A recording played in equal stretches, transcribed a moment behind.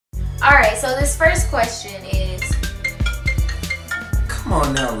Alright, so this first question is... Come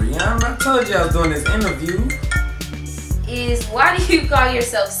on now, Rihanna. I told you I was doing this interview. Why do you call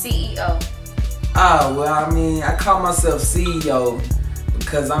yourself CEO? Well, I mean, I call myself CEO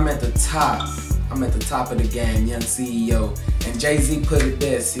because I'm at the top. I'm at the top of the game, young CEO. And Jay-Z put it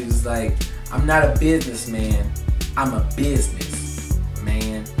best. He was like, I'm not a businessman. I'm a business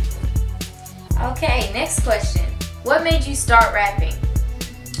man. Okay, next question. What made you start rapping?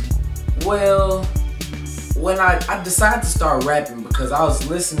 Well, when I decided to start rapping because I was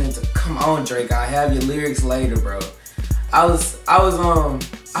listening to, come on Drake, I'll have your lyrics later, bro. I was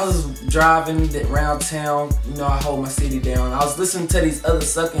driving around town, you know, I hold my city down. I was listening to these other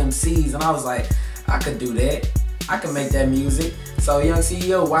sucker MCs and I was like, I could do that. I could make that music. So young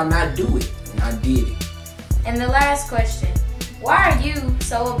CEO, why not do it? And I did it. And the last question. Why are you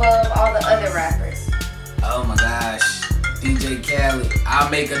so above all the other rappers? Oh my gosh. DJ Khaled, I'll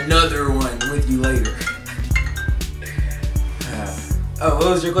make another one with you later. Oh, what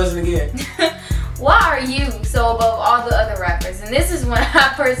was your question again? Why are you so above all the other rappers? And this is what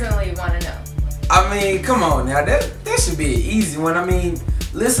I personally want to know. I mean, come on now. That should be an easy one. I mean,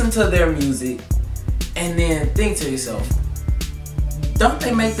 listen to their music and then think to yourself, don't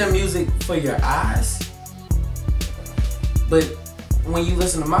they make their music for your eyes? But when you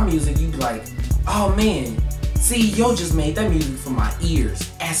listen to my music, you be like, oh man, CEO just made that music for my ears.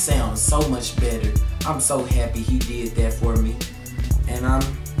 That sounds so much better. I'm so happy he did that for me. And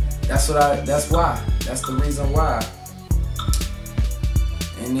that's the reason why.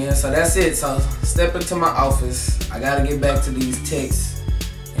 And then, so that's it. So step into my office. I gotta get back to these texts.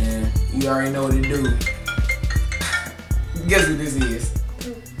 And you already know what to do. Guess who this is?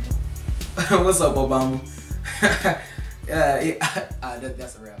 What's up, Obama?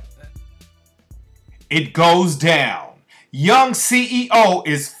 That's a wrap. It goes down. Young CEO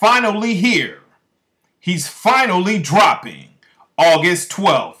is finally here. He's finally dropping. August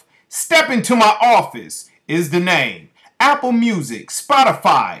 12th. Step into my office is the name. Apple Music,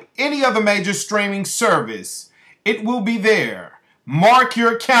 Spotify, any other major streaming service. It will be there. Mark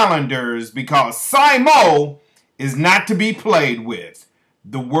your calendars because Simo is not to be played with.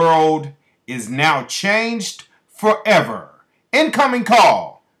 The world is now changed forever. Incoming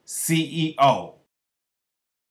call, CEO.